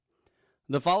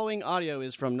The following audio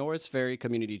is from Norris Ferry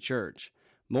Community Church.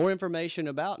 More information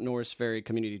about Norris Ferry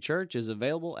Community Church is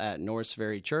available at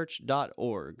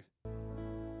norrisferrychurch.org.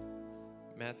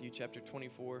 Matthew chapter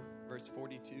 24, verse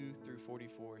 42 through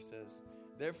 44 says,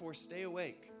 "Therefore stay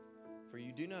awake, for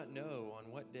you do not know on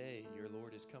what day your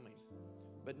Lord is coming.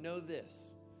 But know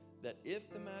this, that if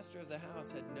the master of the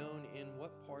house had known in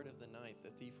what part of the night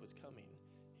the thief was coming,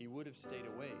 he would have stayed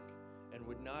awake and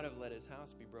would not have let his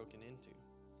house be broken into.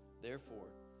 Therefore,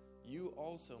 you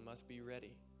also must be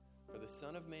ready, for the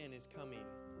Son of Man is coming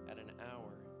at an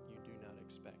hour you do not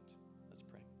expect." Let's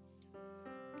pray.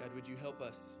 God, would you help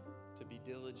us to be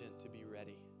diligent, to be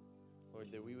ready?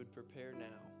 Lord, that we would prepare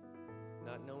now,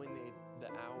 not knowing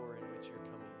the hour in which you're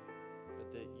coming,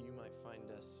 but that you might find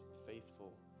us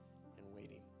faithful and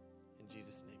waiting. In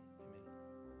Jesus' name,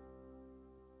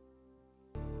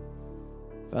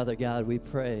 amen. Father God, we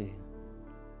pray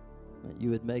that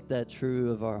you would make that true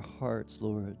of our hearts,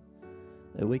 Lord,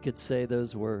 that we could say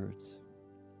those words.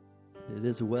 It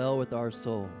is well with our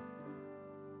soul.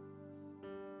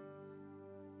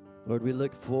 Lord, we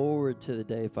look forward to the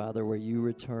day, Father, where you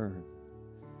return,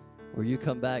 where you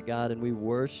come back, God, and we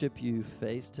worship you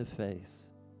face to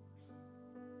face.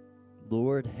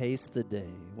 Lord, haste the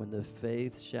day when the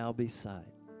faith shall be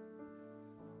sight.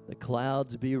 The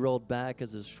clouds be rolled back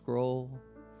as a scroll.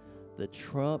 The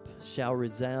trump shall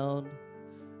resound,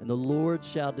 and the Lord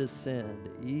shall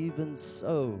descend. Even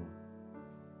so,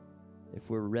 if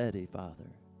we're ready,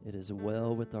 Father, it is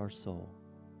well with our soul.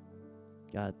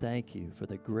 God, thank you for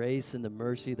the grace and the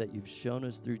mercy that you've shown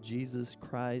us through Jesus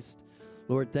Christ.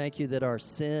 Lord, thank you that our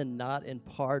sin, not in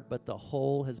part but the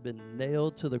whole, has been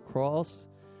nailed to the cross,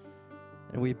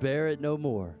 and we bear it no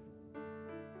more.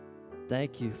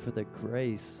 Thank you for the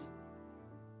grace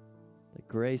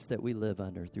that we live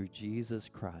under through Jesus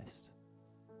Christ.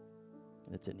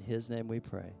 And it's in his name we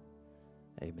pray.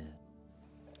 Amen.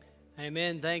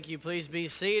 Amen. Thank you. Please be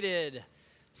seated.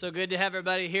 So good to have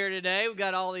everybody here today. We've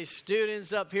got all these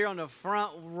students up here on the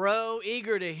front row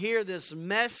eager to hear this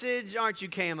message. Aren't you,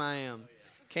 Cam? I am.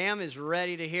 Cam is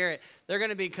ready to hear it. They're going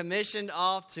to be commissioned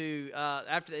off to,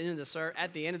 at the end of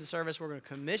the service, we're going to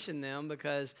commission them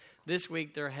because this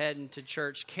week they're heading to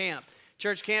church camp.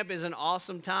 Church camp is an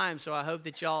awesome time, so I hope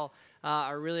that y'all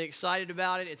are really excited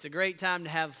about it. It's a great time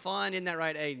to have fun. Isn't that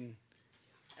right, Aiden?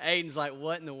 Aiden's like,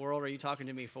 what in the world are you talking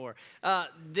to me for?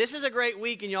 This is a great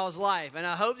week in y'all's life, and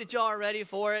I hope that y'all are ready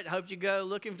for it. I hope you go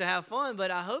looking to have fun,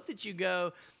 but I hope that you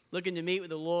go looking to meet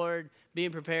with the Lord,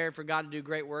 being prepared for God to do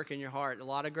great work in your heart. A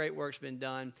lot of great work's been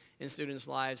done in students'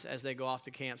 lives as they go off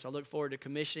to camp. So I look forward to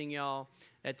commissioning y'all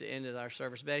at the end of our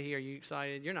service. Betty, are you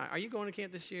excited? You're not. Are you going to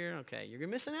camp this year? Okay, you're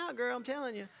missing out, girl. I'm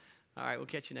telling you. All right, we'll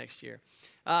catch you next year.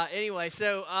 Anyway,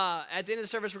 so at the end of the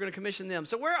service, we're going to commission them.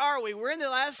 So where are we? We're in the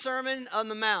last Sermon on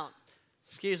the Mount.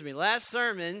 Last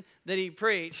sermon that he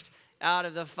preached out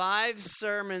of the 5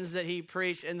 sermons that he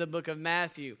preached in the book of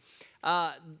Matthew.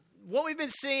 What we've been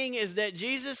seeing is that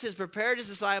Jesus has prepared his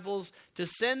disciples to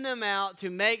send them out to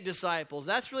make disciples.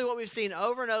 That's really what we've seen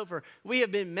over and over. We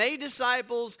have been made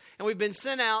disciples, and we've been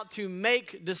sent out to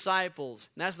make disciples.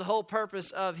 And that's the whole purpose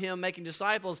of him making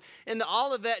disciples. In the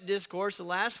Olivet Discourse, the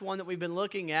last one that we've been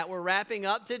looking at, we're wrapping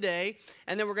up today,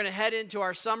 and then we're going to head into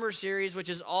our summer series, which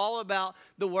is all about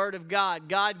the Word of God.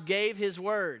 God gave his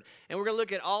Word. And we're going to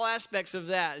look at all aspects of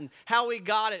that and how we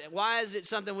got it. Why is it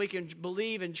something we can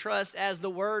believe and trust as the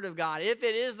Word of God? If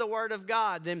it is the Word of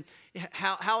God, then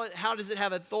how does it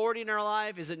have authority in our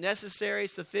life? Is it necessary,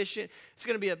 sufficient? It's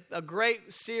going to be a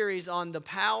great series on the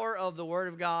power of the Word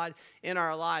of God in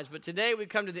our lives. But today we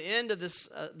come to the end of this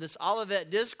Olivet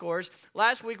Discourse.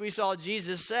 Last week we saw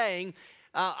Jesus saying,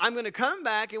 I'm going to come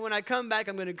back, and when I come back,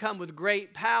 I'm going to come with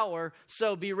great power,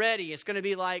 so be ready. It's going to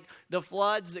be like the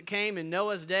floods that came in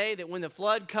Noah's day, that when the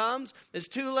flood comes, it's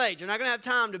too late. You're not going to have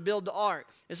time to build the ark,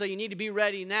 and so you need to be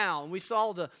ready now. And we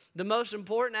saw the most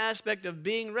important aspect of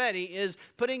being ready is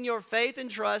putting your faith and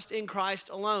trust in Christ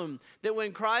alone. That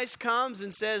when Christ comes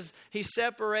and says he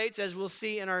separates, as we'll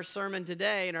see in our sermon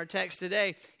today, in our text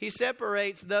today, he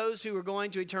separates those who are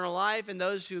going to eternal life and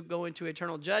those who go into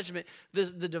eternal judgment.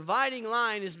 The dividing line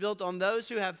is built on those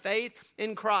who have faith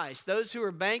in Christ. Those who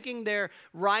are banking their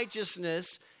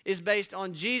righteousness is based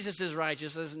on Jesus'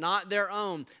 righteousness, not their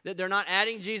own. That they're not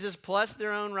adding Jesus plus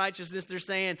their own righteousness. They're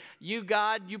saying, you,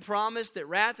 God, you promised that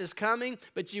wrath is coming,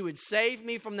 but you would save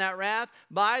me from that wrath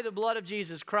by the blood of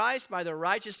Jesus Christ, by the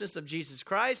righteousness of Jesus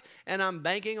Christ, and I'm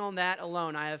banking on that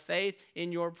alone. I have faith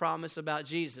in your promise about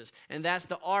Jesus. And that's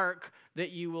the ark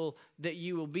that you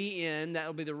will be in. That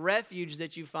will be the refuge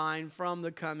that you find from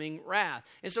the coming wrath.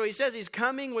 And so he says he's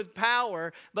coming with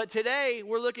power, but today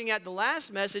we're looking at the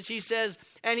last message. He says,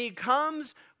 and he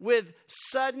comes with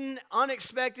sudden,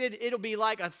 unexpected, it'll be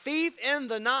like a thief in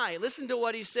the night. Listen to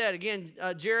what he said. Again,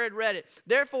 Jared read it.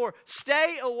 Therefore,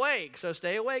 stay awake. So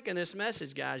stay awake in this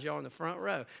message, guys. Y'all in the front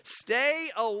row. Stay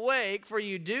awake, for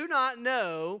you do not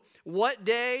know what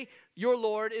day your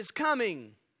Lord is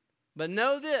coming. But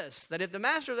know this, that if the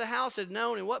master of the house had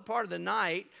known in what part of the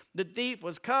night the thief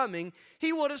was coming,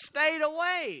 he would have stayed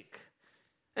awake.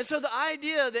 And so the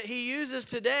idea that he uses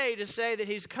today to say that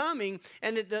he's coming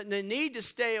and that the need to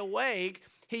stay awake,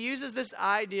 he uses this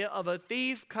idea of a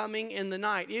thief coming in the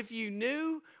night. If you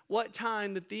knew what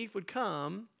time the thief would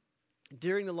come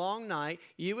during the long night,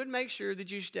 you would make sure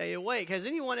that you stay awake. Has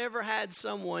anyone ever had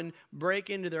someone break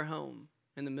into their home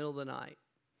in the middle of the night?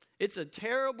 It's a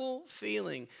terrible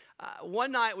feeling.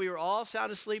 One night we were all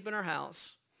sound asleep in our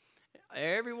house.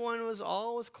 Everyone was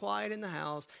always quiet in the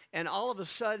house, and all of a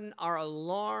sudden our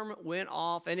alarm went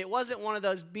off, and it wasn't one of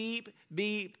those beep,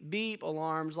 beep, beep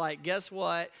alarms like, guess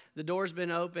what, the door's been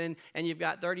open and you've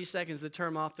got 30 seconds to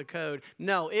turn off the code.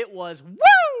 No, it was woo,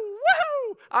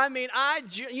 woo. I mean,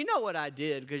 you know what I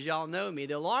did because y'all know me.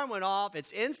 The alarm went off,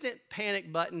 it's instant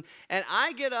panic button, and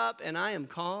I get up and I am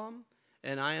calm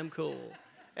and I am cool.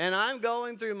 And I'm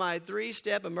going through my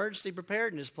 3-step emergency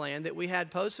preparedness plan that we had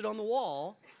posted on the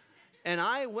wall. And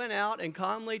I went out and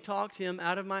calmly talked him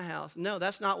out of my house. No,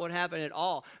 that's not what happened at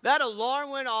all. That alarm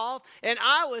went off, and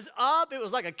I was up. It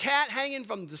was like a cat hanging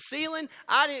from the ceiling.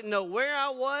 I didn't know where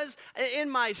I was. In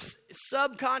my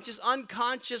subconscious,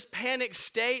 unconscious panic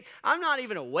state, I'm not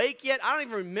even awake yet. I don't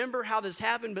even remember how this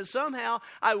happened, but somehow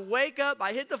I wake up,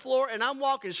 I hit the floor, and I'm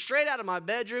walking straight out of my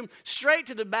bedroom, straight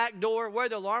to the back door where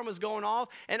the alarm was going off,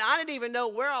 and I didn't even know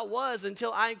where I was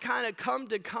until I kind of come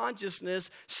to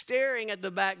consciousness staring at the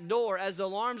back door as the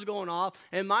alarm's going off,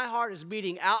 and my heart is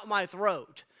beating out my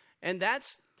throat. And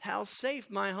that's how safe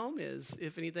my home is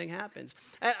if anything happens.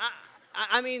 And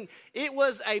I mean, it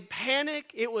was a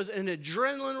panic. It was an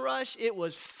adrenaline rush. It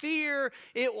was fear.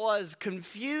 It was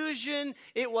confusion.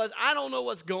 It was, I don't know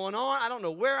what's going on. I don't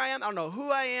know where I am. I don't know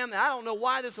who I am. I don't know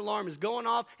why this alarm is going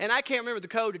off. And I can't remember the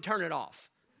code to turn it off.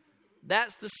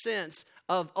 That's the sense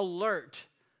of alert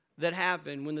that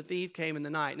happened when the thief came in the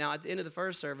night. Now, at the end of the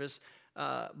first service,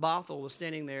 Bothell was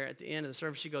standing there at the end of the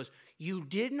service. She goes, "You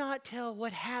did not tell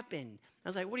what happened." I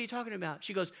was like, "What are you talking about?"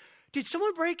 She goes, "Did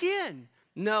someone break in?"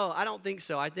 No, I don't think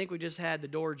so. I think we just had the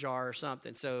door jar or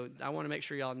something. So I want to make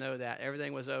sure y'all know that.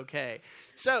 Everything was okay.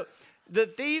 So the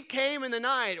thief came in the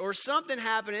night, or something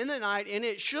happened in the night, and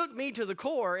it shook me to the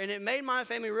core, and it made my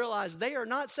family realize they are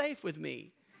not safe with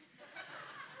me.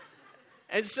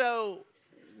 And so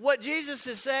what Jesus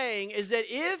is saying is that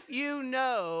if you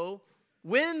know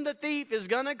when the thief is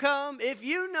going to come, if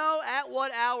you know at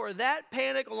what hour that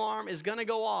panic alarm is going to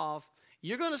go off,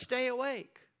 you're going to stay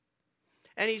awake.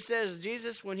 And he says,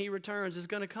 Jesus, when he returns, is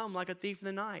going to come like a thief in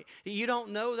the night. You don't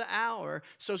know the hour,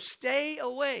 so stay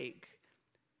awake.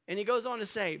 And he goes on to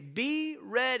say, be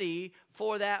ready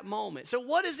for that moment. So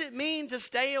what does it mean to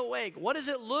stay awake? What does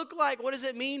it look like? What does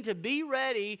it mean to be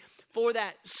ready for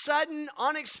that sudden,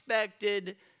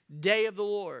 unexpected day of the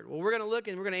Lord? Well, we're going to look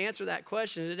and we're going to answer that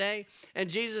question today. And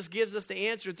Jesus gives us the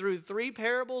answer through 3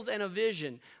 parables and a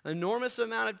vision. An enormous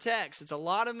amount of text. It's a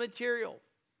lot of material.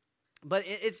 But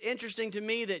it's interesting to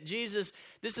me that Jesus,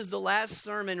 this is the last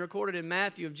sermon recorded in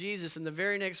Matthew of Jesus, and the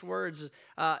very next words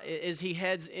is he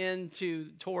heads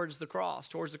towards the cross,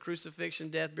 towards the crucifixion,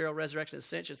 death, burial, resurrection,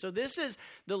 ascension. So this is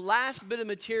the last bit of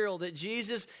material that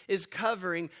Jesus is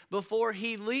covering before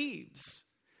he leaves.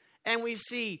 And we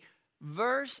see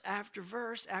verse after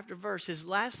verse after verse. His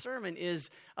last sermon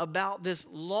is about this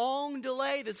long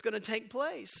delay that's going to take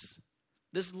place.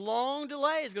 This long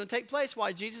delay is going to take place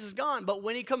while Jesus is gone. But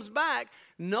when he comes back,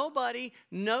 nobody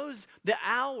knows the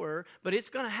hour, but it's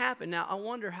going to happen. Now, I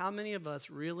wonder how many of us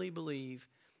really believe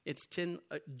it's 10,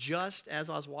 just as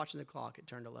I was watching the clock, it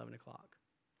turned 11 o'clock.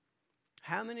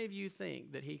 How many of you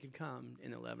think that he could come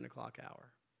in the 11 o'clock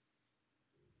hour?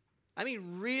 I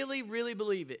mean, really, really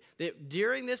believe it, that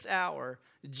during this hour,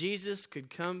 Jesus could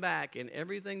come back and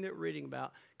everything that we're reading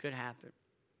about could happen.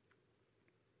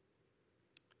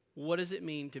 What does it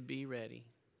mean to be ready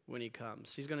when he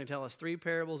comes? He's going to tell us 3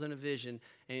 parables and a vision,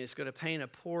 and it's going to paint a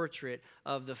portrait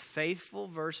of the faithful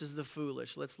versus the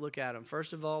foolish. Let's look at them.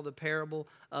 First of all, the parable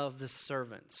of the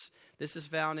servants. This is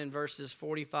found in verses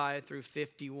 45 through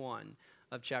 51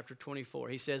 of chapter 24.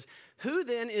 He says, "Who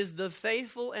then is the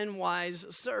faithful and wise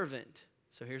servant?"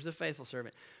 So here's the faithful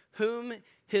servant. "Whom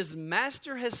his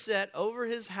master has set over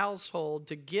his household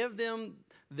to give them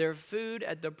their food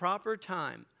at the proper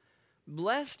time.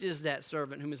 Blessed is that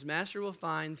servant whom his master will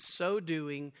find so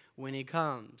doing when he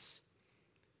comes."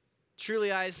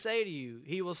 Truly I say to you,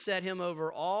 he will set him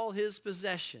over all his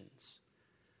possessions.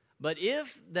 But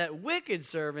if that wicked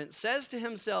servant says to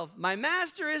himself, my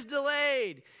master is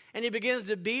delayed, and he begins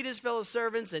to beat his fellow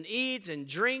servants and eats and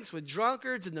drinks with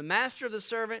drunkards, and the master of the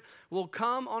servant will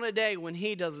come on a day when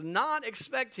he does not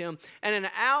expect him, and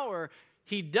an hour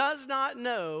he does not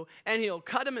know, and he'll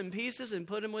cut him in pieces and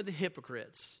put him with the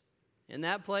hypocrites. In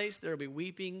that place there will be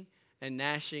weeping and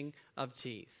gnashing of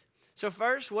teeth. So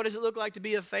first, what does it look like to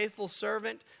be a faithful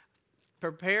servant?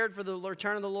 Prepared for the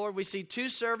return of the Lord. We see two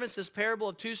servants, this parable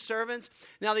of two servants.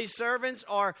 Now these servants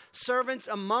are servants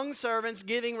among servants,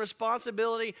 giving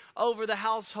responsibility over the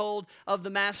household of the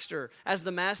master as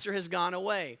the master has gone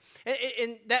away.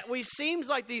 And that we seems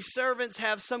like these servants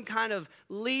have some kind of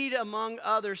lead among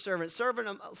other servants,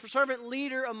 servant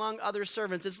leader among other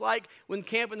servants. It's like when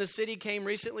Camp in the City came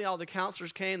recently, all the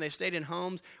counselors came, they stayed in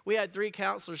homes. We had 3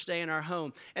 counselors stay in our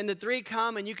home. And the 3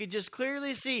 come and you could just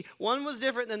clearly see one was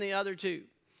different than the other 2.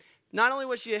 Not only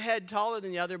was she a head taller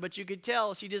than the other, but you could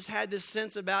tell she just had this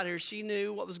sense about her. She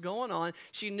knew what was going on.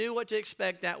 She knew what to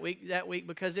expect that week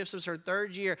because this was her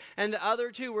 3rd year. And the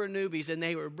other 2 were newbies, and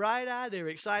they were bright-eyed. They were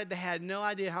excited. They had no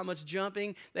idea how much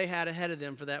jumping they had ahead of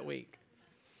them for that week.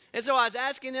 And so I was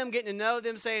asking them, getting to know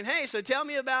them, saying, hey, so tell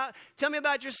me about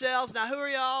yourselves. Now, who are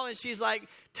y'all? And she's like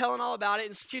telling all about it.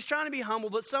 And she's trying to be humble,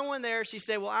 but someone there, she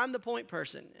said, well, I'm the point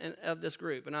person of this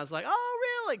group. And I was like, oh,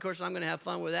 really? Of course, I'm going to have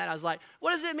fun with that. I was like,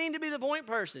 what does it mean to be the point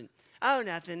person? Oh,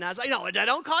 nothing. And I was like, no, I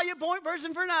don't call you a point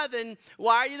person for nothing.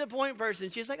 Why are you the point person?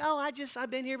 She's like, oh,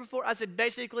 I've been here before. I said,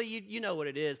 basically, you know what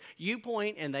it is. You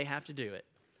point and they have to do it.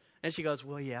 And she goes,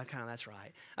 well, yeah, kind of, that's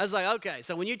right. I was like, okay.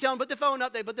 So when you tell them put the phone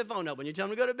up, they put the phone up. When you tell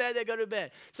them to go to bed, they go to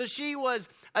bed. So she was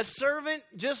a servant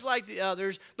just like the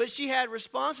others, but she had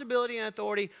responsibility and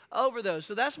authority over those.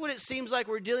 So that's what it seems like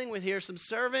we're dealing with here,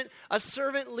 a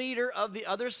servant leader of the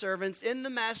other servants in the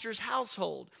master's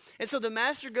household. And so the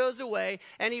master goes away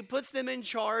and he puts them in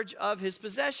charge of his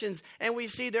possessions. And we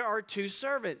see there are 2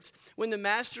 servants. When the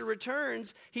master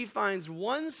returns, he finds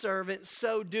one servant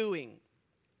so doing.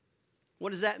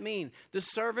 What does that mean? The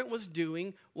servant was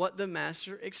doing what the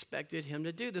master expected him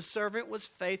to do. The servant was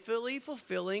faithfully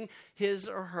fulfilling his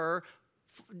or her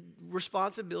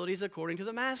responsibilities according to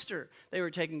the master. They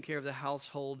were taking care of the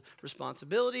household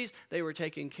responsibilities. They were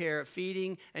taking care of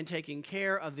feeding and taking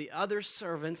care of the other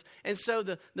servants. And so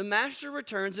the master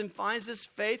returns and finds this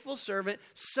faithful servant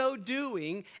so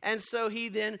doing, and so he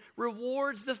then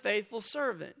rewards the faithful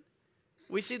servant.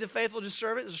 We see the faithful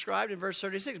servant described in verse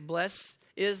 36. Blessed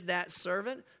is that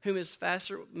servant whom his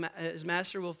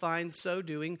master will find so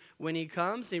doing when he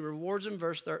comes. He rewards him.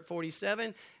 Verse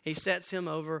 47, he sets him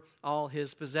over all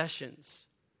his possessions.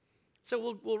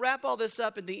 So we'll wrap all this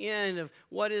up at the end of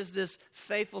what is this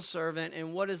faithful servant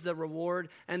and what is the reward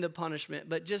and the punishment.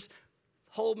 But just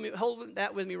hold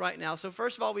that with me right now. So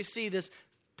first of all, we see this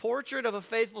portrait of a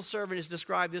faithful servant is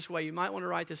described this way. You might want to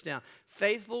write this down.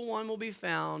 Faithful one will be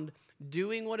found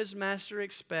doing what his master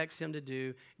expects him to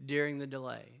do during the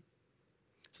delay.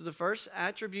 So the first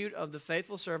attribute of the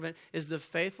faithful servant is the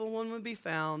faithful one will be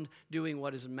found doing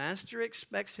what his master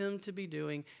expects him to be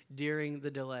doing during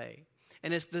the delay.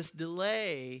 And it's this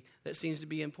delay that seems to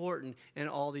be important in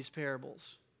all these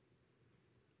parables.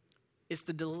 It's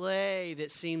the delay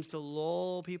that seems to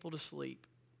lull people to sleep.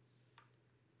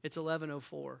 It's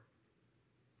 11:04.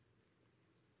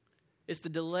 It's the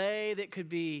delay that could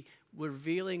be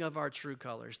revealing of our true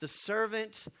colors. The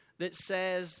servant that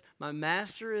says, my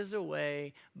master is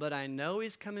away, but I know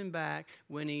he's coming back.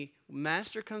 When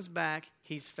master comes back,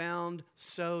 he's found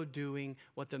so doing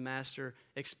what the master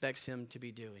expects him to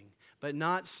be doing. But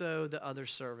not so the other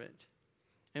servant.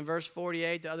 In verse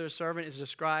 48, the other servant is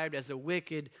described as a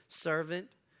wicked servant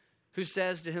who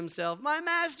says to himself, my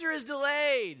master is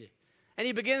delayed. And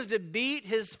he begins to beat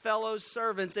his fellow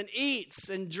servants and eats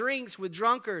and drinks with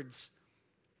drunkards.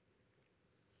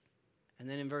 And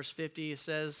then in verse 50 it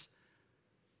says,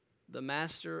 the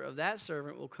master of that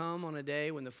servant will come on a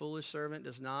day when the foolish servant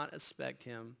does not expect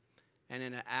him, and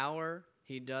in an hour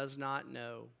he does not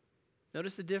know.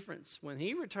 Notice the difference. When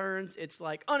he returns, it's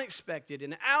like unexpected.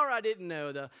 In an hour I didn't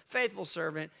know. The faithful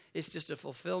servant is just a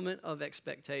fulfillment of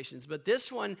expectations. But this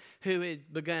one who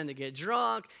had begun to get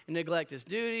drunk and neglect his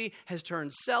duty has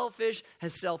turned selfish,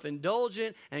 has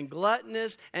self-indulgent and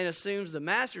gluttonous, and assumes the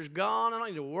master's gone. I don't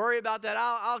need to worry about that.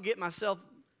 I'll get myself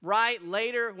right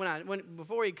later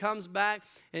before he comes back.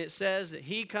 And it says that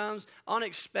he comes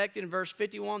unexpected. In verse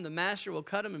 51, the master will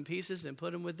cut him in pieces and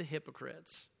put him with the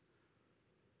hypocrites,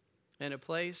 in a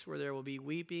place where there will be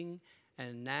weeping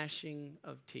and gnashing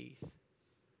of teeth.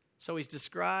 So he's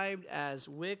described as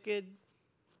wicked.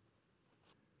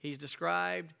 He's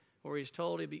described or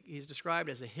he's described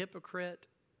as a hypocrite.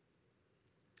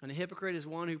 And a hypocrite is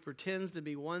one who pretends to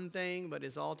be one thing, but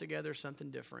is altogether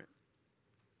something different.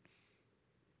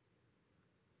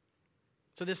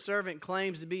 So this servant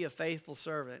claims to be a faithful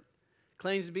servant,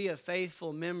 claims to be a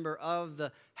faithful member of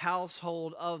the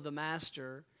household of the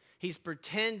master. He's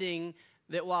pretending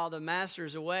that while the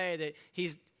master's away, that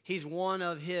he's one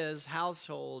of his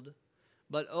household.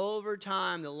 But over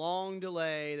time, the long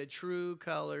delay, the true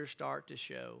colors start to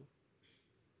show.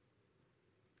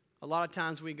 A lot of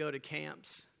times we go to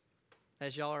camps,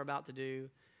 as y'all are about to do,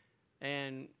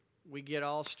 and we get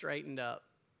all straightened up.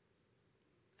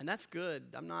 And that's good.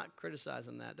 I'm not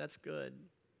criticizing that. That's good.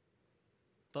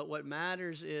 But what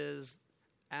matters is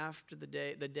after the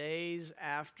days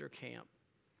after camp,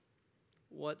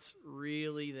 what's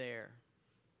really there.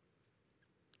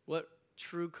 What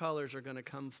true colors are going to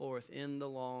come forth in the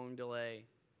long delay.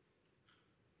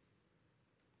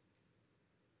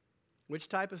 Which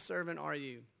type of servant are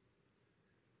you?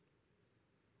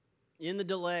 In the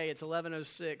delay, it's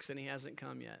 11:06 and he hasn't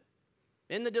come yet.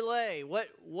 In the delay,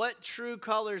 what true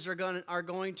colors are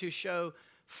going to show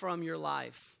from your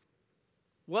life?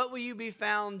 What will you be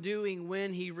found doing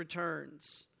when he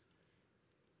returns?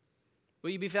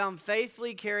 Will you be found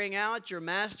faithfully carrying out your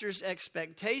master's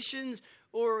expectations,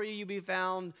 or will you be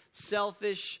found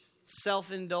selfish,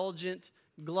 self-indulgent,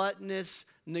 gluttonous,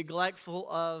 neglectful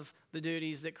of the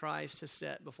duties that Christ has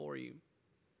set before you?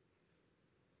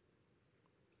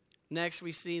 Next,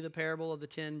 we see the parable of the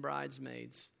 10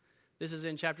 bridesmaids. This is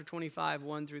in chapter 25,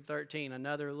 1 through 13.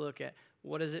 Another look at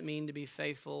what does it mean to be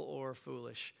faithful or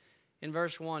foolish. In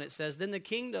verse 1, it says, "Then the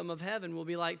kingdom of heaven will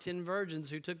be like 10 virgins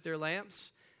who took their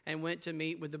lamps and went to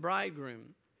meet with the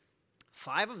bridegroom.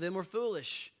 5 of them were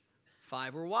foolish,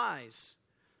 5 were wise.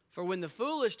 For when the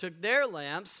foolish took their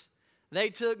lamps, they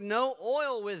took no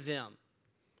oil with them.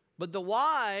 But the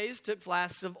wise took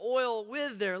flasks of oil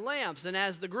with their lamps. And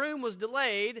as the groom was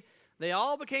delayed, they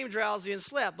all became drowsy and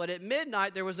slept. But at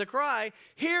midnight there was a cry,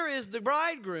 'Here is the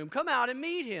bridegroom, come out and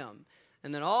meet him.'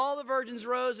 And then all the virgins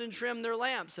rose and trimmed their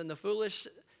lamps. And the foolish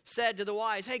said to the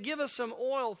wise, 'Hey, give us some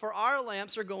oil, for our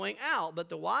lamps are going out.' But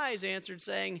the wise answered,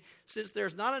 saying, 'Since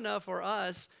there's not enough for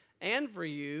us and for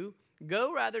you,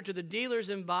 go rather to the dealers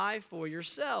and buy for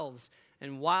yourselves.'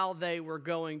 And while they were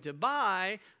going to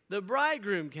buy, the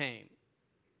bridegroom came.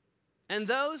 And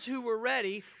those who were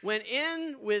ready went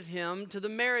in with him to the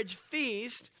marriage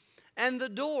feast, and the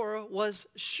door was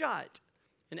shut.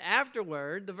 And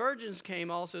afterward, the virgins came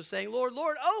also, saying, 'Lord,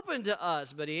 Lord, open to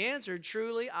us.' But he answered,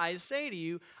 'Truly, I say to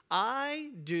you,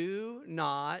 I do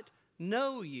not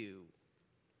know you.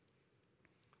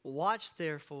 Watch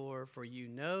therefore, for you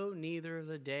know neither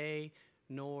the day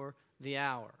nor the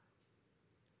hour.'"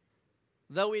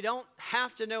 Though we don't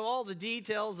have to know all the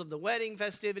details of the wedding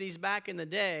festivities back in the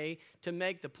day to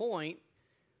make the point,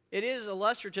 it is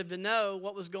illustrative to know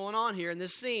what was going on here in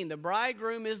this scene. The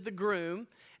bridegroom is the groom,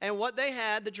 and what they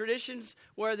had, the traditions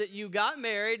were that you got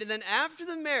married, and then after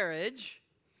the marriage,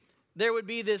 there would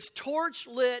be this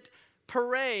torch-lit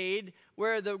parade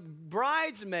where the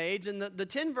bridesmaids, and the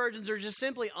 10 virgins are just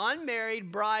simply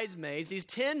unmarried bridesmaids. These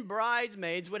 10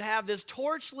 bridesmaids would have this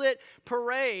torch-lit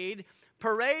parade,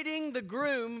 parading the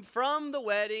groom from the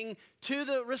wedding to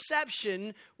the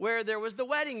reception where there was the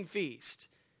wedding feast.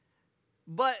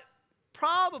 But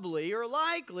probably or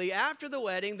likely after the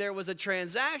wedding, there was a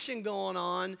transaction going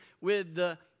on with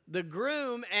the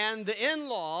groom and the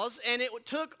in-laws, and it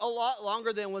took a lot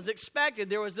longer than was expected.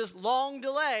 There was this long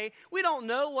delay. We don't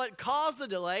know what caused the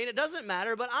delay, and it doesn't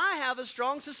matter, but I have a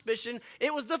strong suspicion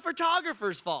it was the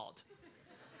photographer's fault.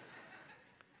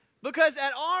 Because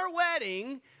at our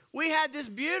wedding, we had this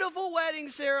beautiful wedding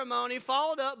ceremony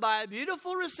followed up by a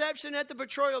beautiful reception at the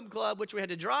Petroleum Club, which we had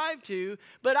to drive to,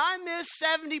 but I missed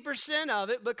 70% of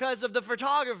it because of the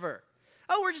photographer.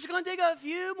 Oh, we're just going to take a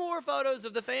few more photos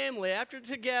of the family after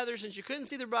together since you couldn't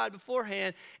see the bride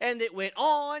beforehand. And it went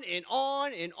on and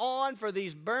on and on for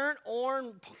these burnt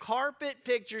orange carpet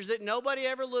pictures that nobody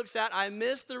ever looks at. I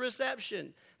missed the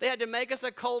reception. They had to make us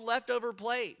a cold leftover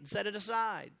plate and set it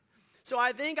aside. So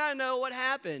I think I know what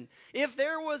happened. If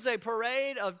there was a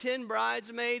parade of 10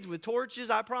 bridesmaids with torches,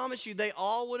 I promise you they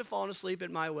all would have fallen asleep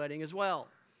at my wedding as well.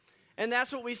 And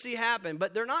that's what we see happen.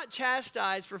 But they're not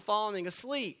chastised for falling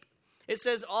asleep. It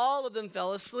says all of them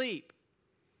fell asleep.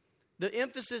 The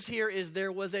emphasis here is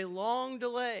there was a long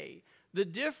delay. The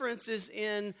difference is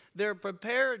in their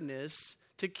preparedness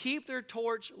to keep their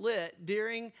torch lit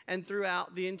during and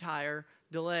throughout the entire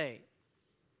delay.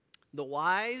 The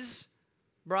wise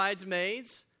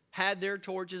bridesmaids had their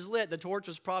torches lit. The torch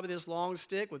was probably this long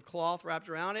stick with cloth wrapped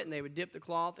around it, and they would dip the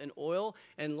cloth in oil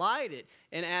and light it.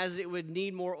 And as it would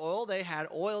need more oil, they had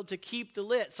oil to keep the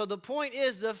lit. So the point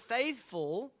is, the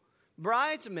faithful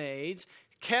bridesmaids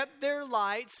kept their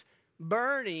lights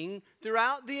burning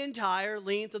throughout the entire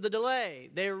length of the delay.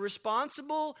 They were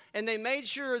responsible, and they made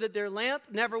sure that their lamp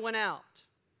never went out.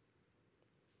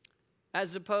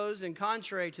 As opposed and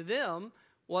contrary to them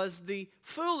was the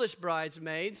foolish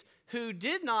bridesmaids who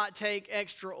did not take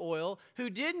extra oil, who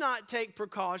did not take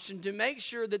precaution to make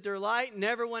sure that their light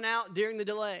never went out during the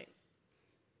delay.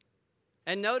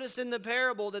 And notice in the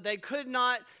parable that they could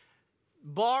not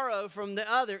borrow from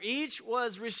the other. Each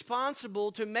was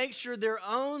responsible to make sure their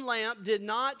own lamp did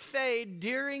not fade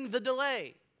during the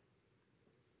delay.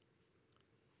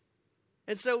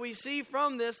 And so we see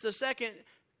from this the second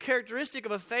characteristic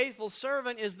of a faithful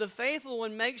servant is the faithful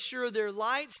one makes sure their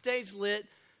light stays lit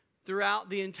throughout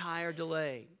the entire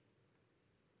delay.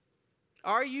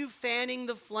 Are you fanning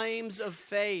the flames of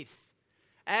faith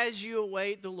as you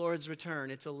await the Lord's return?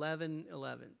 It's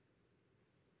 11:11.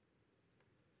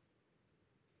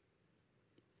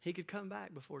 He could come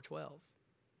back before 12.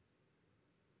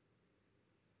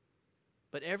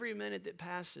 But every minute that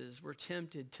passes, we're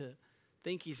tempted to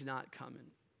think he's not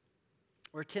coming.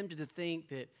 We're tempted to think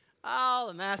that,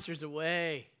 the master's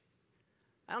away.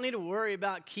 I don't need to worry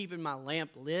about keeping my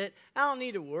lamp lit. I don't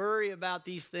need to worry about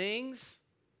these things.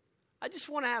 I just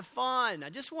want to have fun.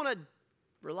 I just want to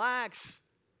relax.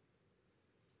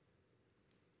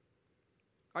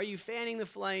 Are you fanning the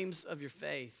flames of your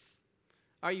faith?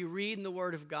 Are you reading the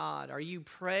Word of God? Are you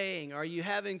praying? Are you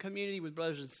having community with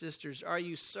brothers and sisters? Are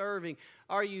you serving?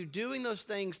 Are you doing those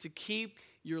things to keep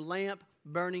your lamp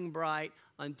burning bright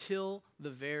until the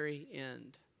very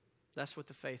end? That's what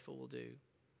the faithful will do.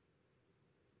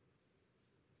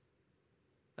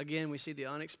 Again, we see the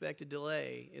unexpected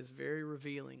delay is very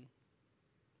revealing.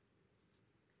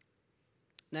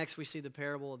 Next, we see the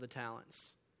parable of the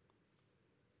talents.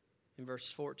 In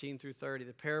verses 14 through 30,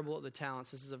 the parable of the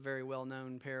talents. This is a very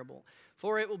well-known parable.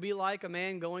 For it will be like a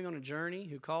man going on a journey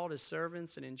who called his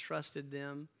servants and entrusted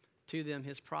to them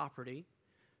his property.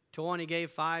 To one he gave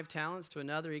 5 talents, to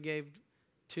another he gave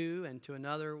 2, and to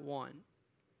another 1.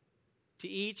 To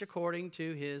each according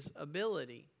to his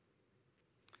ability.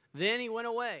 Then he went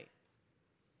away.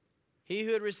 He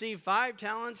who had received 5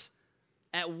 talents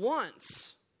at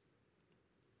once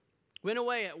went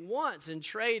away at once and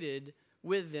traded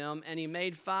with them, and he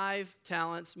made 5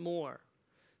 talents more.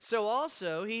 So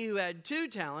also he who had 2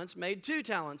 talents made 2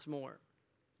 talents more.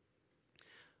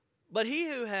 But he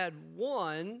who had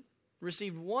 1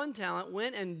 received 1 talent,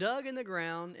 went and dug in the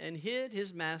ground and hid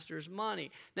his master's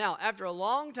money. Now, after a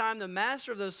long time, the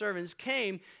master of those servants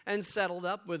came and settled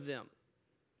up with them.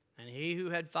 And he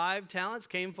who had 5 talents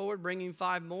came forward, bringing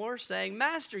 5 more, saying,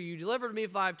 Master, you delivered me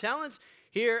 5 talents.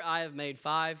 Here I have made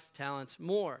 5 talents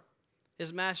more.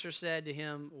 His master said to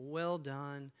him, Well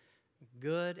done,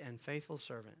 good and faithful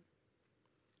servant.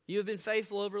 You have been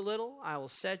faithful over little, I will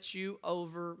set you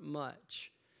over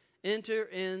much. Enter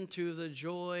into the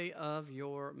joy of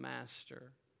your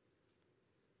master.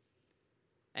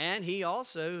 And he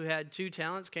also, who had 2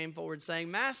 talents, came forward, saying,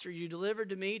 Master, you delivered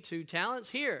to me 2 talents.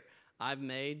 Here, I've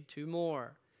made 2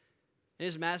 more. And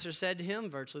his master said to him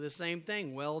virtually the same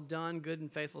thing. Well done, good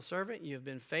and faithful servant. You have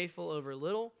been faithful over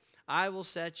little. I will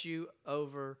set you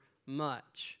over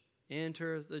much.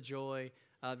 Enter the joy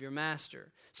of your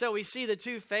master. So we see the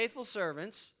 2 faithful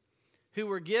servants who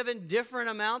were given different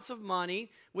amounts of money.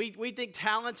 We think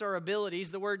talents are abilities.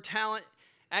 The word talent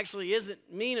actually isn't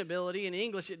mean ability. In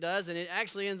English it does, and it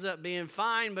actually ends up being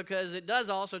fine because it does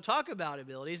also talk about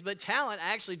abilities, but talent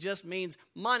actually just means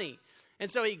money. And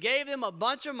so he gave them a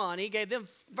bunch of money, gave them,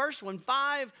 first one,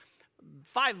 five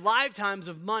lifetimes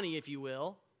of money, if you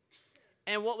will.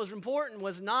 And what was important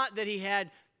was not that he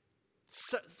had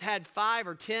 5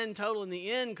 or 10 total in the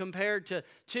end compared to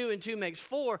 2 and 2 makes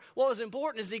 4. What was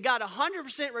important is he got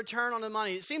 100% return on the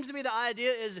money. It seems to me the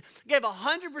idea is he gave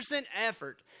 100%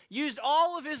 effort, used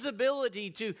all of his ability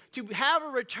to have a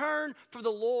return for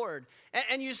the Lord.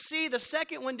 And you see the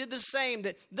second one did the same,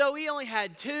 that though he only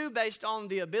had 2 based on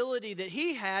the ability that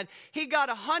he had, he got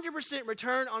 100%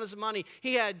 return on his money.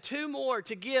 He had 2 more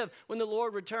to give when the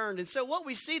Lord returned. And so what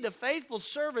we see, the faithful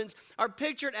servants are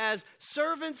pictured as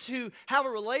servants who have a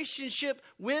relationship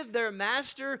with their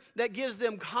master that gives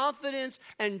them confidence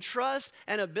and trust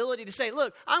and ability to say,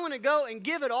 look, I'm going to go and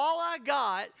give it all I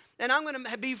got, and I'm going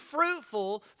to be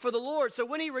fruitful for the Lord. So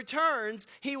when he returns,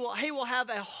 he will have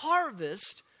a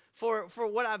harvest for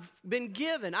what I've been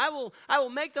given. I will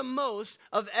make the most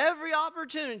of every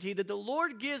opportunity that the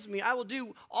Lord gives me. I will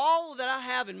do all that I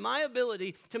have in my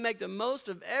ability to make the most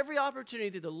of every opportunity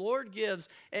that the Lord gives,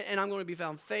 and I'm going to be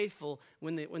found faithful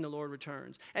when the Lord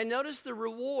returns. And notice the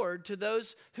reward to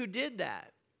those who did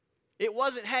that. It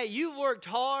wasn't, hey, you worked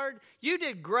hard, you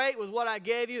did great with what I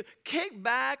gave you, kick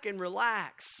back and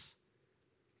relax.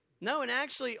 No, and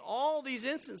actually all these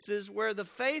instances where the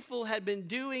faithful had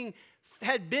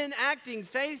been acting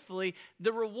faithfully,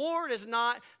 the reward is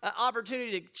not an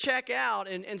opportunity to check out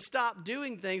and stop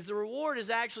doing things. The reward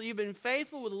is actually you've been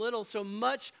faithful with a little, so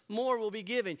much more will be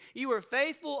given. You were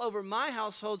faithful over my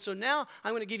household, so now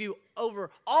I'm going to give you over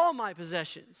all my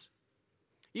possessions.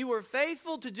 You were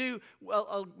faithful to do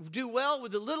well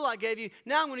with the little I gave you.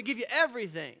 Now I'm going to give you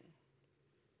everything.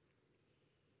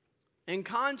 In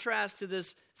contrast to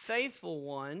this faithful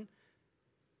one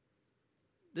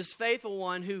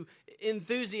who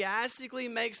enthusiastically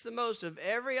makes the most of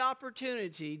every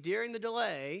opportunity during the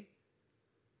delay,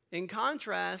 in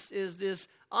contrast is this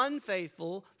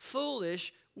unfaithful,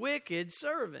 foolish, wicked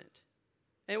servant.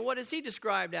 And what is he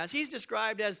described as? He's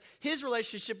described as his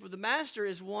relationship with the master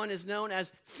is known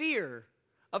as fear,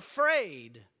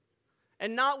 afraid,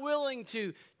 and not willing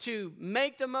to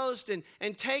make the most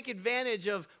and take advantage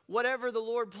of whatever the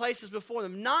Lord places before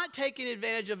them, not taking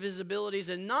advantage of his abilities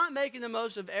and not making the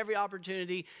most of every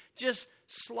opportunity, just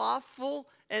slothful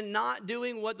and not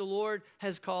doing what the Lord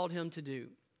has called him to do.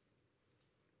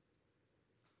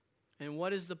 And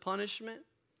what is the punishment?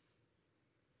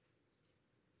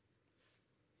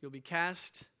 You'll be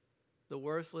cast, the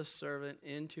worthless servant,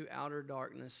 into outer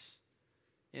darkness.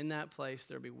 In that place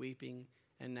there'll be weeping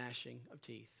and gnashing of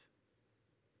teeth.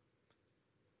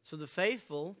 So the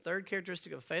faithful, third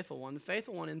characteristic of a faithful one, the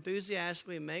faithful one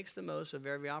enthusiastically makes the most of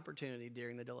every opportunity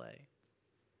during the delay.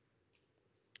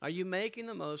 Are you making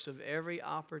the most of every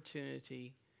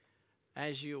opportunity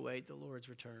as you await the Lord's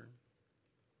return?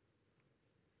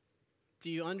 Do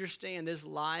you understand this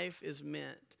life is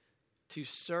meant to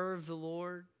serve the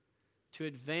Lord, to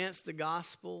advance the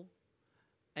gospel,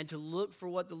 and to look for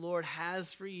what the Lord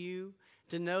has for you,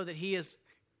 to know that he is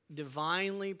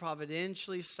divinely,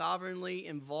 providentially, sovereignly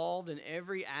involved in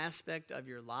every aspect of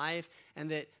your life,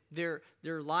 and that their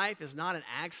life is not an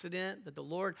accident, that the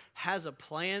Lord has a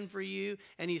plan for you,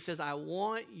 and he says, I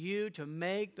want you to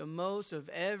make the most of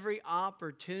every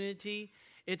opportunity.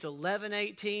 It's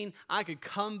 11:18. I could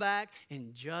come back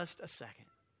in just a second.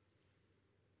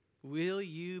 Will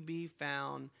you be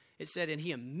found? It said, and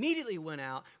he immediately went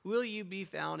out. Will you be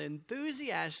found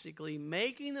enthusiastically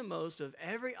making the most of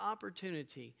every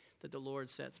opportunity that the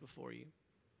Lord sets before you?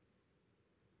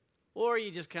 Or are you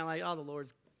just kind of like, oh,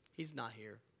 he's not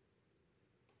here.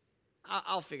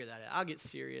 I'll figure that out. I'll get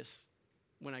serious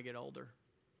when I get older.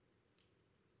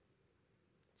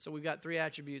 So we've got three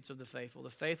attributes of the faithful.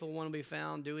 The faithful one will be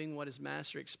found doing what his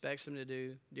master expects him to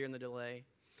do during the delay.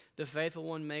 The faithful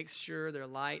one makes sure their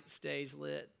light stays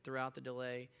lit throughout the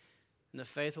delay. And the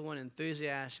faithful one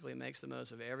enthusiastically makes the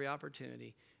most of every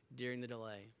opportunity during the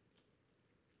delay.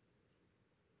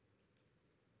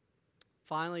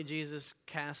 Finally, Jesus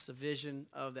casts a vision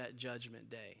of that judgment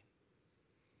day.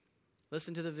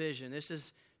 Listen to the vision. This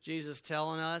is Jesus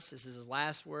telling us, this is his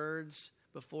last words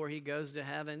before he goes to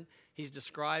heaven. He's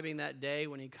describing that day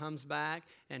when he comes back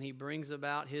and he brings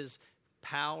about his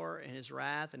power and his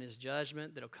wrath and his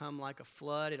judgment that'll come like a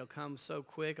flood. It'll come so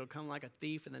quick. It'll come like a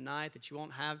thief in the night that you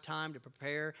won't have time to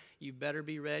prepare. You better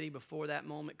be ready before that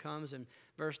moment comes. In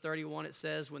verse 31 it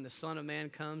says, when the Son of Man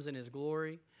comes in his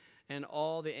glory and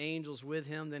all the angels with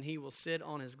him, then he will sit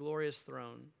on his glorious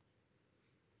throne.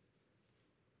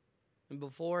 And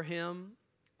before him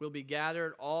will be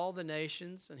gathered all the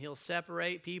nations, and he'll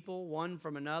separate people one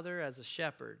from another as a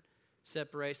shepherd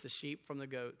separates the sheep from the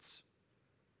goats.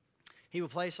 He will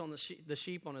place on the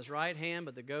sheep on his right hand,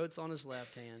 but the goats on his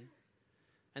left hand.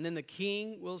 And then the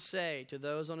king will say to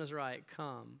those on his right,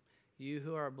 come, you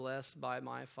who are blessed by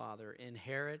my Father,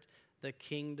 inherit the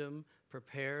kingdom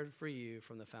prepared for you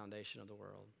from the foundation of the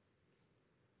world.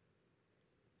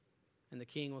 And the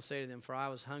king will say to them, for I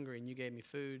was hungry and you gave me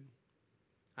food.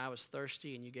 I was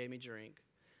thirsty and you gave me drink.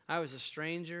 I was a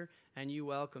stranger and you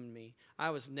welcomed me. I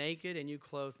was naked and you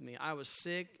clothed me. I was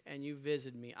sick and you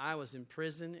visited me. I was in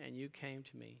prison and you came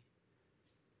to me.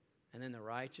 And then the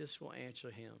righteous will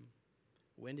answer him,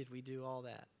 when did we do all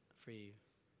that for you?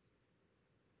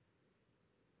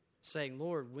 Saying,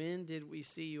 Lord, when did we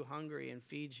see you hungry and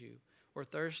feed you, or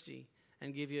thirsty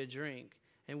and give you a drink?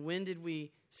 And when did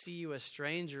we see you a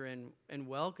stranger and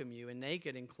welcome you, and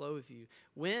naked and clothe you?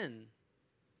 When?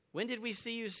 When did we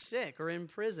see you sick or in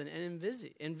prison and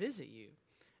visit you?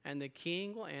 And the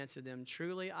king will answer them,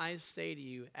 truly I say to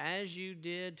you, as you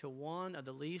did to one of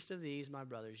the least of these, my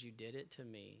brothers, you did it to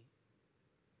me.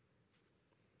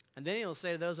 And then he will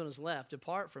say to those on his left,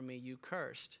 depart from me, you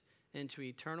cursed, into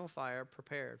eternal fire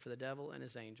prepared for the devil and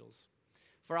his angels.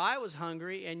 For I was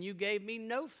hungry, and you gave me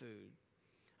no food.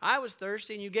 I was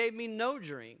thirsty, and you gave me no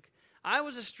drink. I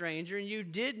was a stranger, and you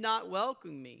did not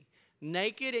welcome me.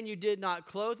 Naked, and you did not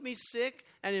clothe me. Sick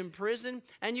and in prison,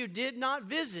 and you did not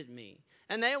visit me.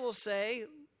 And they will say,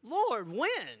 Lord,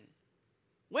 when?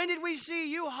 When did we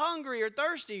see you hungry or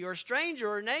thirsty or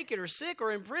stranger or naked or sick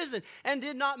or in prison and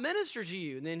did not minister to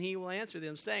you? And then he will answer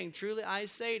them, saying, truly I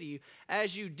say to you,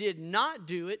 as you did not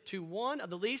do it to one of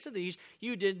the least of these,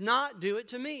 you did not do it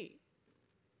to me.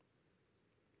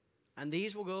 And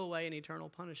these will go away in eternal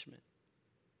punishment,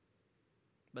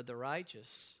 but the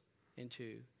righteous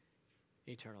into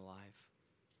eternal life.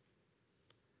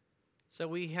 So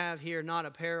we have here not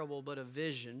a parable, but a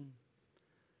vision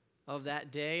of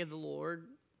that day of the Lord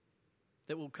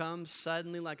that will come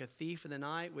suddenly like a thief in the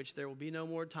night, which there will be no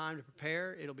more time to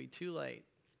prepare. It'll be too late.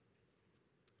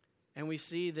 And we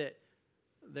see that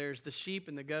there's the sheep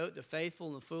and the goat, the faithful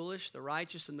and the foolish, the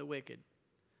righteous and the wicked.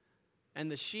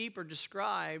 And the sheep are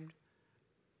described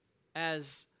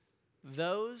as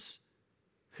those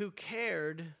who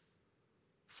cared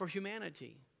for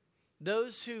humanity,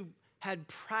 those who had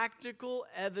practical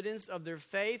evidence of their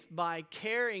faith by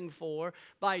caring for,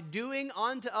 by doing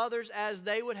unto others as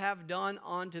they would have done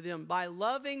unto them, by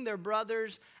loving their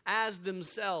brothers as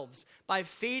themselves, by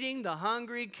feeding the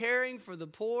hungry, caring for the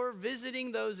poor,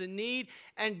 visiting those in need,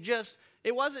 and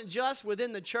it wasn't just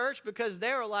within the church, because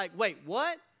they were like, wait,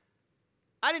 what?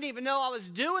 I didn't even know I was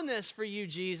doing this for you,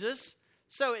 Jesus.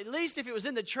 So at least if it was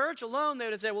in the church alone, they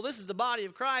would have said, well, this is the body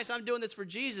of Christ. I'm doing this for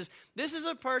Jesus. This is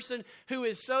a person who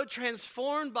is so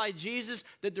transformed by Jesus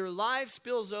that their life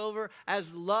spills over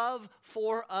as love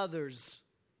for others.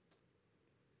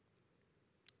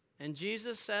 And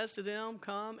Jesus says to them,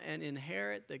 come and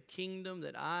inherit the kingdom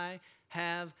that I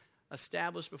have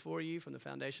established before you from the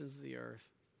foundations of the earth.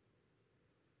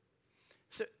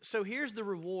 So here's the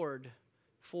reward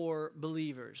for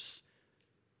believers.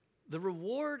 The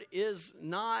reward is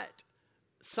not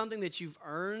something that you've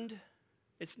earned.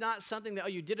 It's not something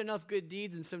that, you did enough good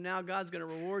deeds and so now God's going to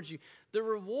reward you. The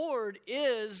reward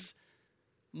is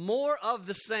more of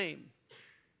the same.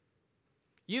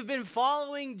 You've been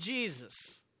following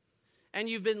Jesus and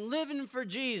you've been living for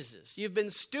Jesus. You've been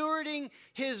stewarding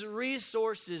his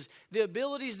resources, the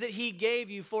abilities that he gave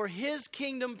you for his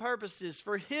kingdom purposes,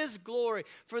 for his glory,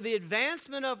 for the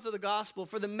advancement of the gospel,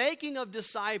 for the making of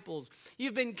disciples.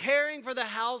 You've been caring for the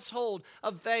household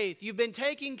of faith. You've been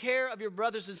taking care of your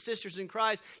brothers and sisters in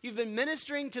Christ. You've been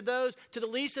ministering to those, to the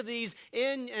least of these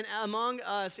in and among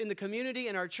us in the community,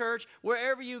 in our church,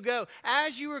 wherever you go.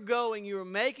 As you were going, you were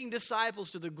making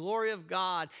disciples to the glory of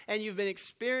God, and you've been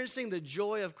experiencing the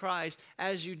joy of Christ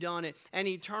as you've done it. And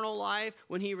eternal life,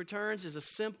 when he returns, is a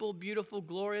simple, beautiful,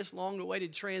 glorious,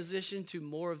 long-awaited transition to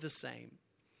more of the same,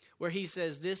 where he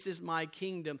says, this is my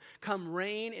kingdom. Come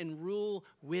reign and rule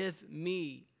with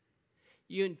me.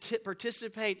 You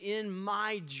participate in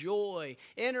my joy.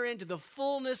 Enter into the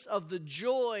fullness of the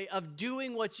joy of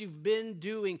doing what you've been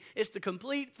doing. It's the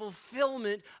complete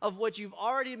fulfillment of what you've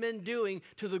already been doing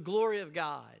to the glory of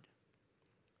God.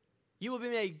 You will be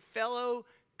made fellow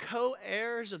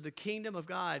co-heirs of the kingdom of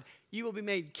God. You will be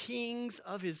made kings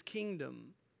of his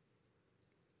kingdom.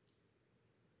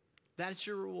 That's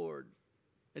your reward.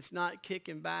 It's not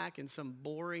kicking back in some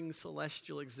boring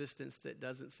celestial existence that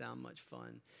doesn't sound much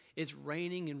fun. It's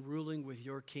reigning and ruling with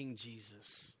your King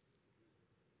Jesus.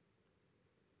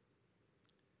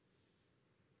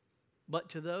 But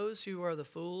to those who are the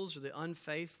fools or the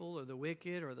unfaithful or the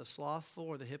wicked or the slothful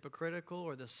or the hypocritical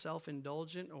or the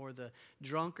self-indulgent or the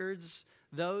drunkards,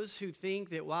 those who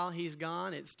think that while he's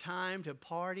gone, it's time to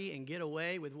party and get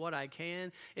away with what I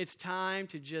can. It's time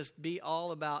to just be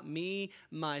all about me,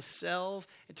 myself,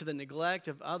 to the neglect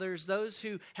of others. Those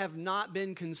who have not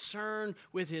been concerned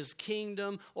with his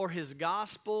kingdom or his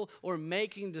gospel or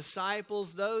making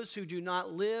disciples. Those who do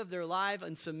not live their life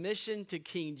in submission to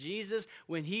King Jesus.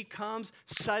 When he comes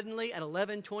suddenly at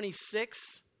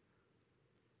 11:26,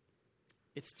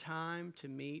 it's time to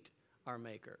meet our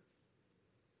Maker.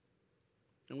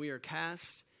 And we are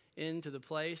cast into the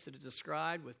place that is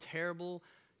described with terrible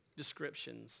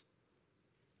descriptions,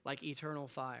 like eternal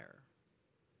fire,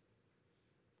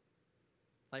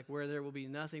 like where there will be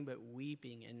nothing but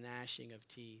weeping and gnashing of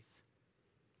teeth,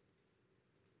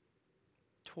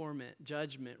 torment,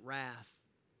 judgment, wrath.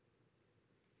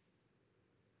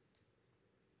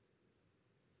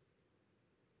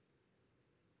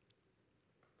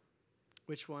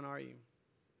 Which one are you?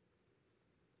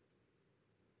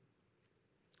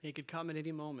 He could come at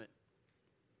any moment.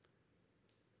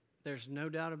 There's no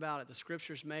doubt about it. The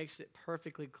Scriptures makes it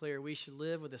perfectly clear. We should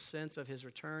live with a sense of His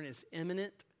return is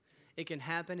imminent. It can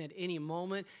happen at any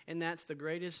moment, and that's the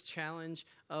greatest challenge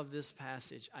of this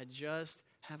passage. I just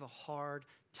have a hard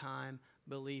time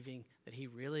believing that He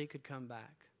really could come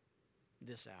back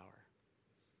this hour.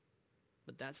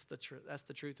 But that's the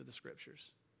truth of the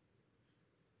Scriptures.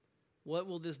 What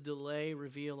will this delay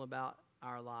reveal about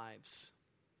our lives?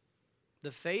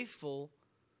 The faithful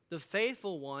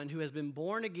one who has been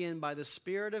born again by the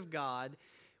Spirit of God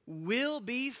will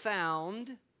be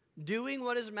found doing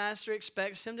what his master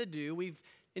expects him to do. We've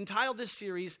entitled this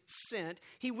series, Sent.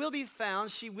 He will be found,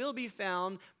 she will be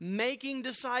found, making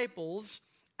disciples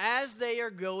as they are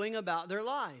going about their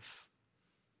life.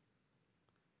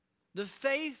 The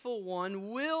faithful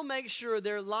one will make sure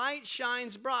their light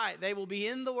shines bright. They will be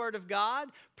in the Word of God,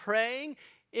 praying,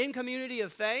 in community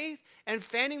of faith, and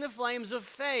fanning the flames of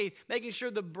faith, making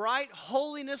sure the bright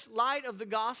holiness light of the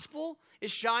gospel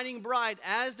is shining bright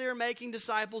as they're making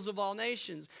disciples of all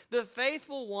nations. The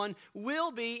faithful one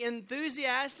will be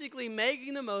enthusiastically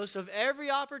making the most of every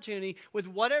opportunity with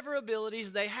whatever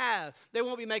abilities they have. They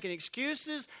won't be making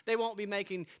excuses. They won't be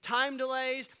making time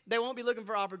delays. They won't be looking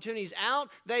for opportunities out.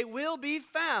 They will be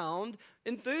found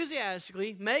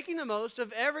enthusiastically making the most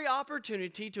of every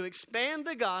opportunity to expand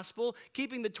the gospel,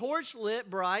 keeping the torch lit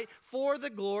bright for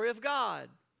the glory of God.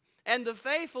 And the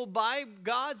faithful, by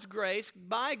God's grace,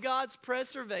 by God's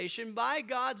preservation, by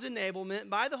God's enablement,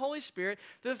 by the Holy Spirit,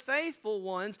 the faithful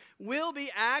ones will be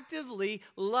actively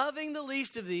loving the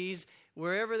least of these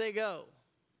wherever they go.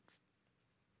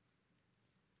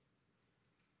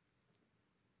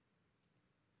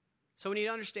 So we need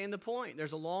to understand the point.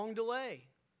 There's a long delay.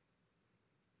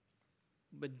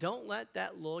 But don't let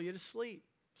that lull you to sleep.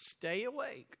 Stay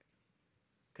awake,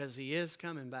 because He is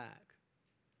coming back.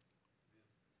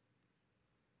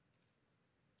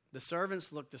 The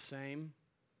servants looked the same,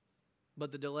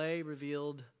 but the delay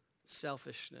revealed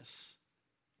selfishness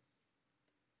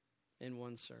in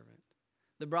one servant.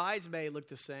 The bridesmaid looked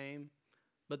the same,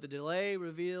 but the delay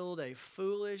revealed a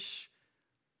foolish,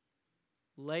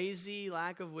 lazy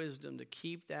lack of wisdom to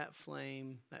keep that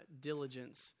flame, that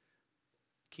diligence,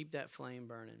 keep that flame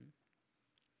burning.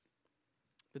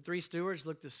 The three stewards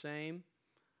looked the same,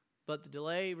 but the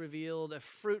delay revealed a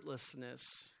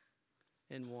fruitlessness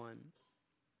in one.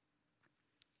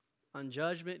 On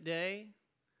Judgment Day,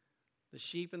 the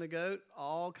sheep and the goat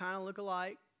all kind of look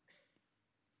alike,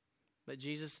 but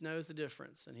Jesus knows the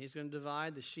difference, and He's going to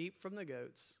divide the sheep from the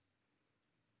goats.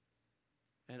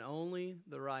 And only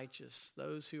the righteous,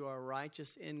 those who are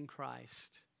righteous in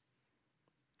Christ,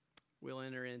 will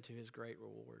enter into His great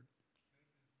reward.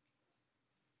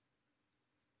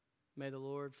 May the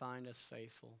Lord find us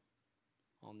faithful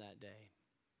on that day.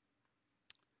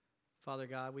 Father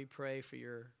God, we pray for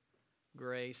Your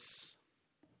grace.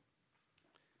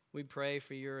 We pray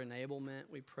for Your enablement.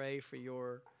 We pray for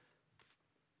Your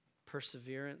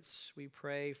perseverance. We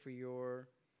pray for Your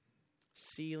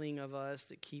sealing of us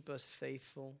that keep us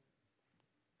faithful.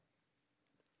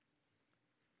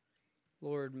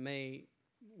 Lord, may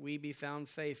we be found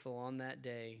faithful on that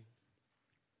day.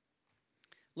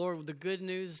 Lord, the good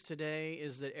news today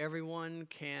is that everyone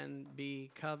can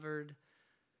be covered,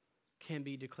 can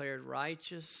be declared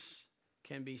righteous,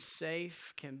 can be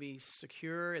safe, can be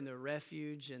secure in the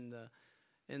refuge, in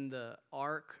the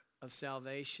ark of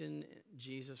salvation,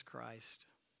 Jesus Christ.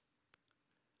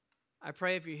 I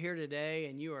pray if you're here today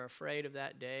and you are afraid of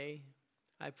that day,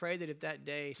 I pray that if that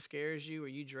day scares you or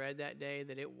you dread that day,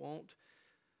 that it won't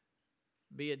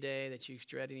be a day that you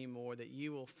dread anymore, that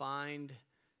you will find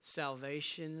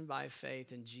salvation by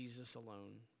faith in Jesus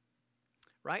alone.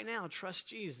 Right now, trust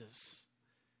Jesus.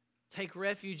 Take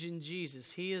refuge in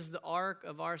Jesus. He is the ark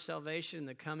of our salvation in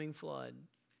the coming flood.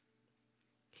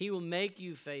 He will make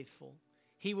you faithful.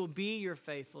 He will be your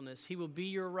faithfulness. He will be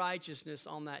your righteousness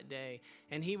on that day.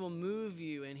 And He will move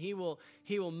you, and He will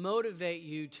motivate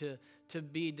you to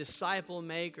be disciple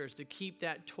makers, to keep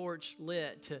that torch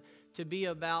lit, to be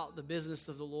about the business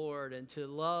of the Lord, and to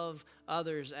love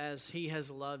others as He has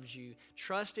loved you.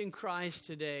 Trust in Christ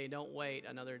today. Don't wait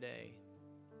another day.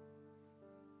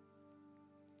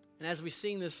 And as we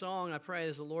sing this song, I pray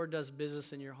as the Lord does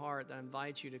business in your heart, that I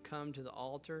invite you to come to the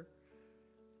altar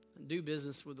and do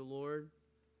business with the Lord.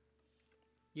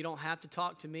 You don't have to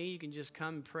talk to me. You can just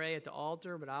come and pray at the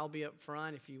altar, but I'll be up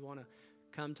front if you want to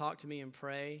come talk to me and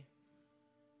pray.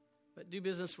 But do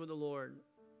business with the Lord.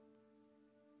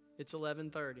 It's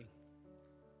 11:30,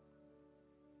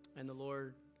 and the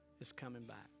Lord is coming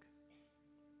back.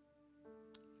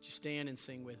 Would you stand and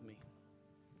sing with me?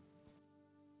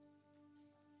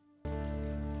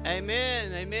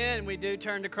 Amen, amen. We do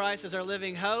turn to Christ as our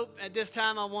living hope. At this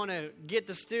time, I want to get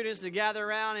the students to gather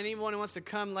around, and anyone who wants to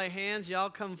come lay hands,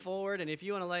 y'all come forward. And if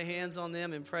you want to lay hands on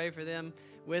them and pray for them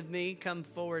with me, come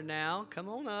forward now. Come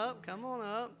on up, come on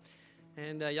up.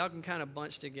 And y'all can kind of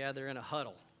bunch together in a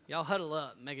huddle. Y'all huddle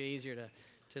up, make it easier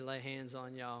to lay hands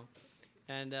on y'all.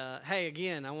 And hey,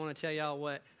 again, I want to tell y'all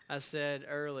what I said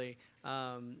early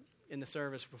in the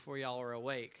service before y'all were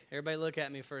awake. Everybody look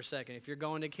at me for a second. If you're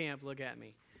going to camp, look at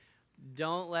me.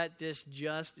 Don't let this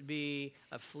just be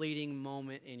a fleeting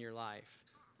moment in your life,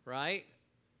 right?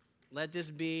 Let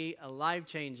this be a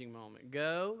life-changing moment.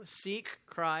 Go, seek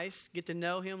Christ, get to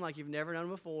know him like you've never known him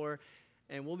before,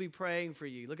 and we'll be praying for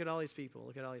you. Look at all these people.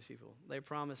 Look at all these people. They're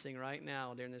promising right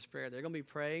now during this prayer. They're going to be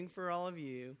praying for all of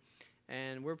you,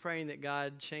 and we're praying that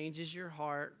God changes your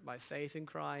heart by faith in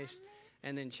Christ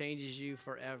and then changes you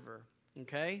forever,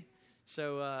 okay?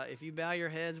 So if you bow your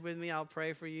heads with me, I'll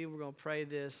pray for you. We're going to pray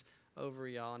this over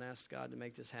y'all and ask God to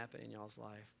make this happen in y'all's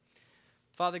life.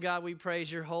 Father God, we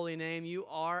praise your holy name. You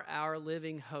are our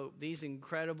living hope. These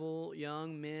incredible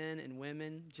young men and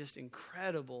women, just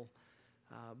incredible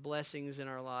blessings in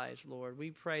our lives, Lord. We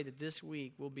pray that this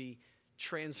week will be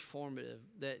transformative,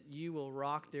 that you will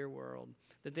rock their world,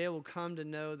 that they will come to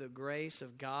know the grace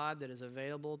of God that is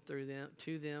available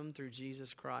to them through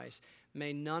Jesus Christ.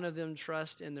 May none of them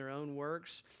trust in their own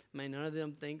works. May none of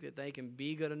them think that they can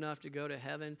be good enough to go to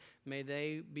heaven. May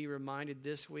they be reminded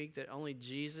this week that only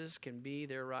Jesus can be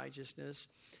their righteousness,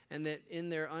 and that in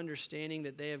their understanding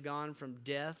that they have gone from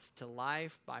death to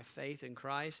life by faith in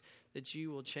Christ, that you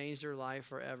will change their life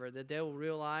forever, that they will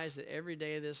realize that every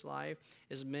day of this life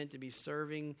is meant to be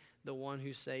serving the one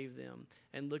who saved them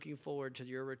and looking forward to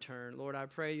your return. Lord, I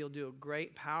pray you'll do a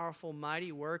great, powerful,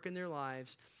 mighty work in their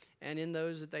lives and in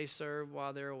those that they serve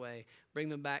while they're away. Bring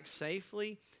them back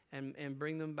safely and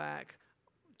bring them back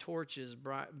torches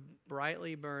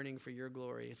brightly burning for your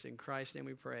glory. It's in Christ's name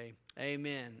we pray.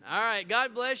 Amen. All right,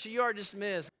 God bless you. You are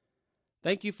dismissed.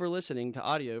 Thank you for listening to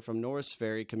audio from Norris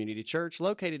Ferry Community Church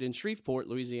located in Shreveport,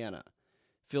 Louisiana.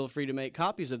 Feel free to make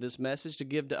copies of this message to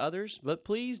give to others, but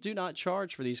please do not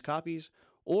charge for these copies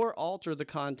or alter the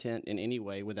content in any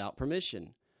way without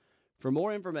permission. For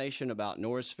more information about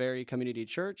Norris Ferry Community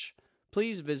Church,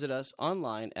 please visit us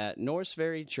online at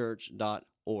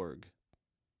norrisferrychurch.org.